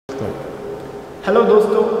Hello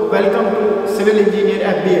दोस्तों, welcome to civil engineer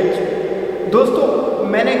FBH। दोस्तों,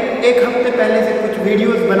 मैंने एक हफ्ते पहले से कुछ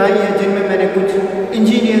वीडियोस बनाई हैं जिनमें मैंने कुछ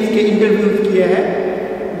इंजीनियर्स के इंटरव्यूज़ किए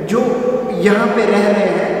हैं जो यहाँ पे रह रहे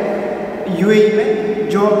हैं, UAE में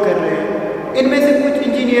जॉब कर रहे हैं। इनमें से कुछ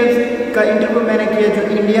इंजीनियर्स का इंटरव्यू मैंने किया जो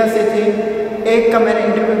इंडिया से थे, एक का मैंने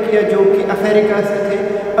इंटरव्यू किया जो कि अमेरिका से थे।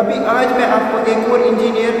 अभी आज मैं आपको एक और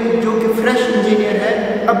इंजीनियर जो कि फ्रेश इंजीनियर है,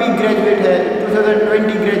 अभी ग्रेजुएट है,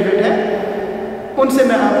 2020 ग्रेजुएट है, उनसे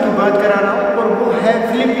मैं आपकी बात करा रहा हूँ और वो है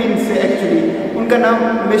फिलीपींस से। एक्चुअली उनका नाम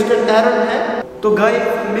मिस्टर एरन है। तो गाइस,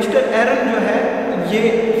 मिस्टर एरन जो है ये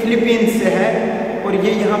फिलीपींस से है और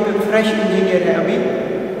ये यहाँ पे फ्रेश इंजीनियर है अभी।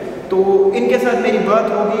 तो इनके साथ मेरी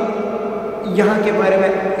बात होगी यहाँ के बारे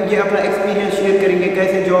में, ये अपना एक्सपीरियंस शेयर करेंगे,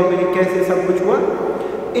 कैसे जॉब मिली, कैसे सब कुछ हुआ।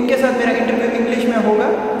 इनके साथ मेरा इंटरव्यू इंग्लिश में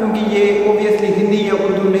होगा क्योंकि ये ओबियसली हिंदी या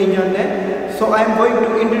उर्दू नहीं जानते हैं। सो I am going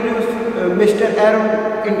to introduce mister Eran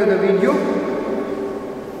into the video.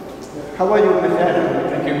 How are you, Mr. Adam?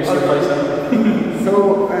 Thank you, Mr. Faisal. So,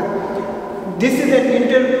 this is an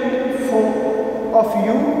interview of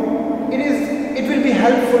you. It will be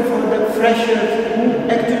helpful for the freshers who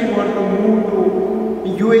actually want to move to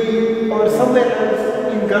UAE or somewhere else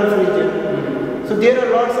in Gulf region. So there are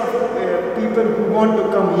lots of people who want to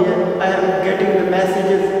come here. I am getting the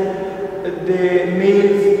messages, the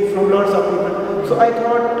mails from lots of people. So I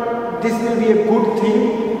thought this will be a good thing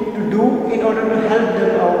to do in order to help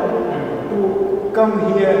them out to come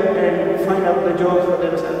here and find out the jobs for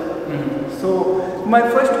themselves. So my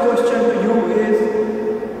first question to you is,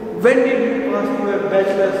 when did you pass your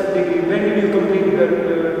bachelor's degree? When did you complete your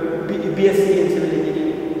BSc in civil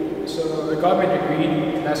engineering? So I got my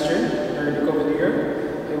degree last year, during the COVID year.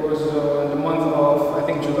 It was the month of, I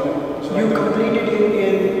think, July. You completed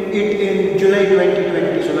it in July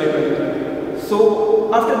 2020. July 2020. So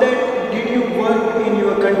after that, did you work in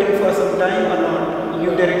your country for some time or not?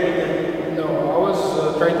 You directly did? No, I was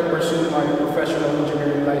trying to pursue my professional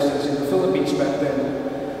engineering license in the Philippines back then.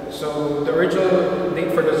 So the original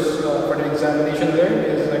date for the examination there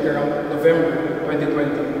is like around November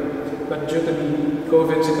 2020. But due to the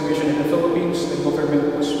COVID situation in the Philippines, the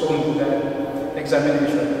government postponed that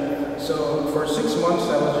examination. So for 6 months,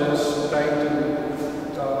 I was just trying to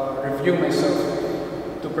review myself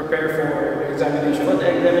to prepare for the examination. For the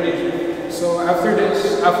examination. So after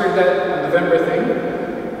that November thing,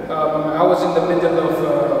 I was in the middle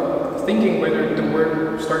of thinking whether to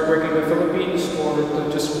start working in the Philippines or to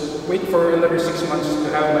just wait for another 6 months to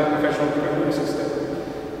have my professional development system.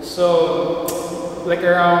 So, like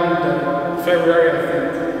around February, I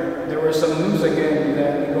think, there were some news again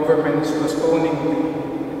that the government is postponing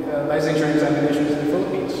the licensure examinations in the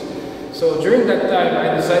Philippines. So during that time,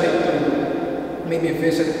 I decided to maybe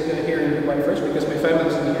visit here in Dubai first because my family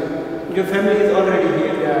is here. Your family is already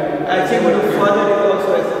here? Yeah. I think your father is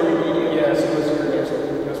also a civil engineer. Yes, he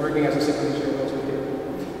was working as a civil engineer also here.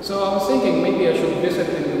 So I was thinking maybe I should visit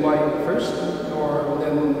in Dubai first, or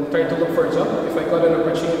then try to look for a job. If I got an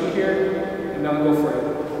opportunity here, and then I'll go for it.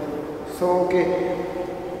 So, okay.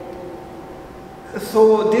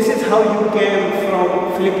 So this is how you came from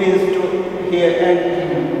Philippines to here, and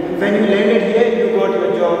when you landed here, you got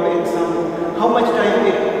your job in some. How much time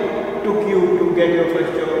it took you to get your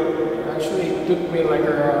first job? Actually, it took me like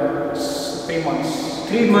around 3 months.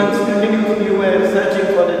 3 months continuously you were searching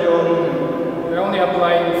for the job? I only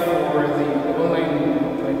applied for the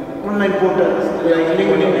online portals like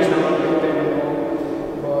LinkedIn and all.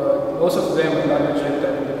 But most of them I got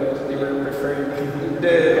rejected because they were preferring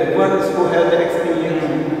the ones who have the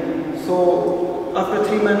experience. So after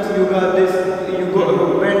 3 months you got this,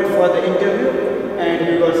 went for the interview and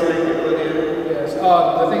you got selected for there. Yes.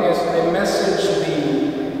 The thing is, I messaged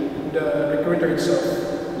the recruiter itself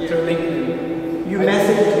through LinkedIn. You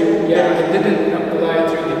messaged him? Yeah, I didn't apply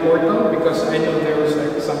through the portal because I know there was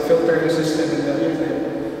like some filtering system in that thing.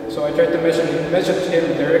 So I tried to message him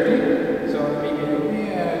directly. So maybe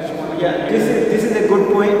I just want to. Yeah, this is a good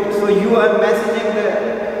point. So you are messaging the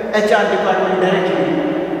HR department directly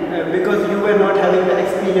because you were not having the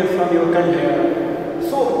experience from your country.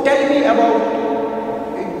 So tell me about.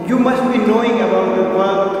 You must be knowing about the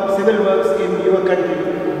work, civil works in your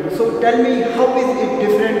country. So tell me, how is it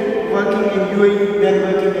different working in UAE than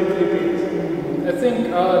working in Philippines? I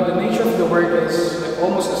think the nature of the work is like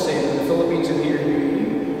almost the same in the Philippines and here in UAE.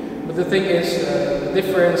 But the thing is, the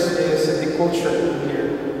difference is the culture here.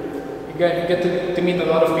 You get to meet a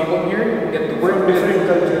lot of people here. You get to work with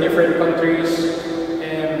different countries,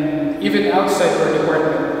 and even outside your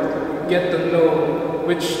department, you get to know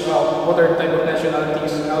what are the type of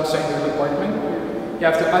nationalities outside your department. You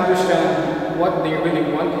have to understand what they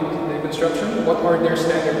really want in the construction, what are their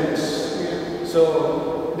standards.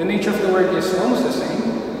 So the nature of the work is almost the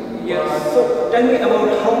same. Yes. So tell me about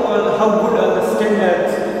how good are the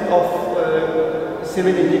standards of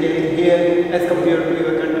civil engineering here as compared to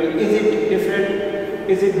your country? Is it different?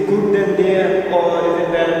 Is it good than there, or is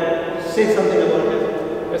it bad? Say something about it.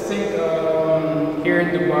 I think here in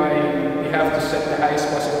Dubai, we have to set the highest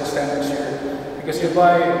possible standards here. Because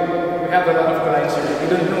Dubai, we have a lot of clients here. We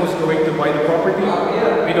don't know who's going to buy the property.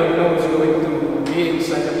 We don't know who's going to be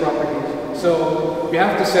inside the property. So we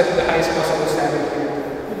have to set the highest possible standard here.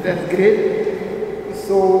 That's great.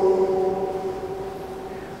 So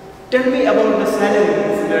tell me about the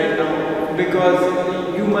salaries right now, because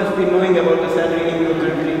you must be knowing about the salary in your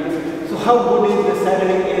country. So how good is the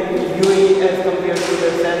salary in UAE as compared to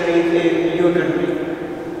the salaries in your country?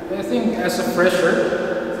 I think as a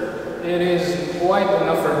fresher, it is quite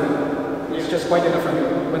enough for me. It's just quite enough for me.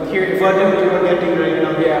 But here, if For what you are getting right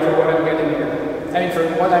now? yeah, for what I'm getting here. I mean,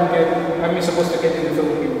 from what I'm supposed to get in the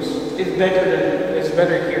Philippines. It's better than It's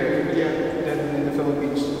better here than in the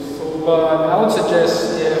Philippines. But I would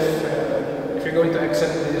suggest if you're going to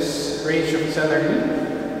accept this range of salary,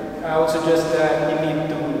 I would suggest that you need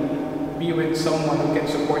to be with someone who can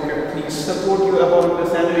support you, at least support you about the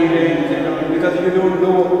salary range, because you don't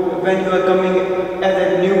know when you are coming as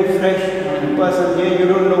a new fresh person here, you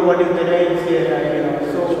don't know what is the range here,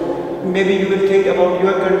 so maybe you will think about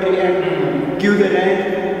your country and give the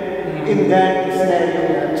range in that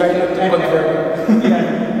scenario. Try not to convert.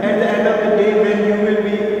 At the end of the day, when you will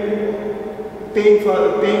be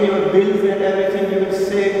paying your bills and everything, you will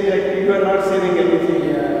say that you are not saving anything.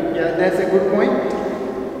 Yeah, that's a good point.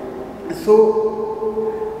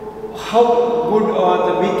 So how good are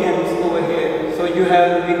the weekends over here? So you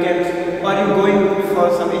have weekends, are you going for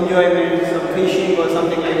some enjoyment, some fishing or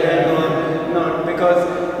something like that, or not? Because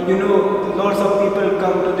you know lots of people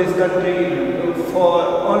come to this country for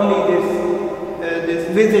only this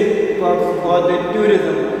visit for the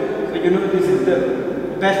tourism. So you know this is the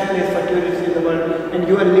best place for tourists in the world, and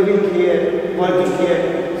you are living here, working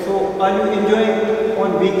here. So are you enjoying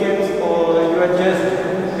on weekends, or you are just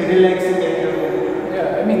relaxing at your home?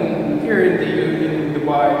 Yeah, I mean, here in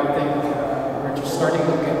Dubai, I think we're just starting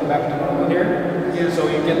to get back to normal here. So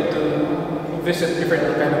you get to visit different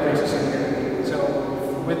kind of places in here. So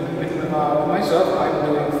with myself, I'm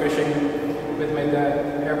doing fishing with my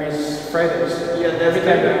dad every Fridays. Every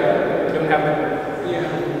time I don't have it.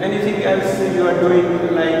 Anything else you are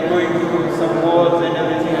doing, like going to some malls and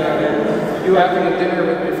everything like that? You having a dinner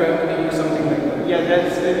with your family, something like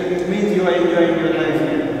that. It means you are enjoying your life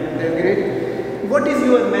here. That's great. What is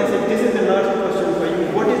your message? This is the last question for you.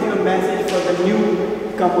 What is your message for the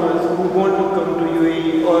newcomers who want to come to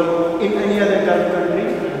UAE or in any other country?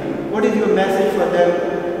 What is your message for them?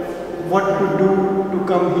 What to do to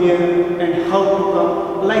come here and how to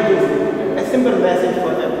come? Like this, a simple message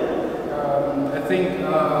for them. I think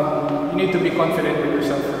you need to be confident with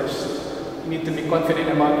yourself first. You need to be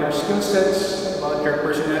confident about your skill sets, about your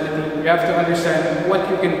personality. You have to understand what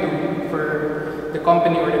you can do for the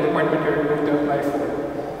company or the department you're going to apply for.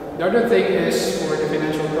 The other thing is for the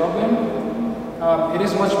financial problem. It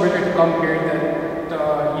is much better to come here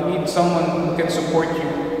that you need someone who can support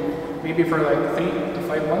you, maybe for like 3 to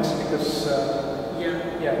 5 months, because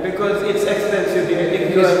because it's expensive here.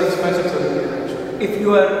 If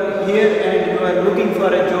you are here and you are looking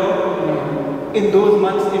for a job, in those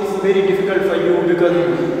months it's very difficult for you because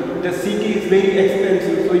the city is very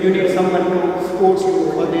expensive. So you need someone to support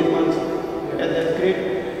you for these months. That's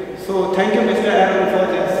great. So thank you, Mr. Aaron, for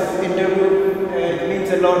this interview. It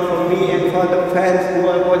means a lot for me and for the fans who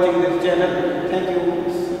are watching this channel. Thank you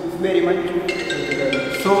very much.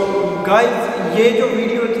 So guys, ये जो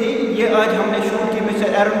video थी ये आज हमने shoot की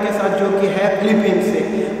mister एरन के साथ, जो कि है फिलीपींस से।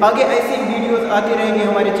 आगे ऐसी वीडियोस आती रहेंगी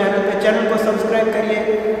हमारे चैनल पे। चैनल को सब्सक्राइब करिए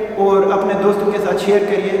और अपने दोस्तों के साथ शेयर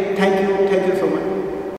करिए। Thank you.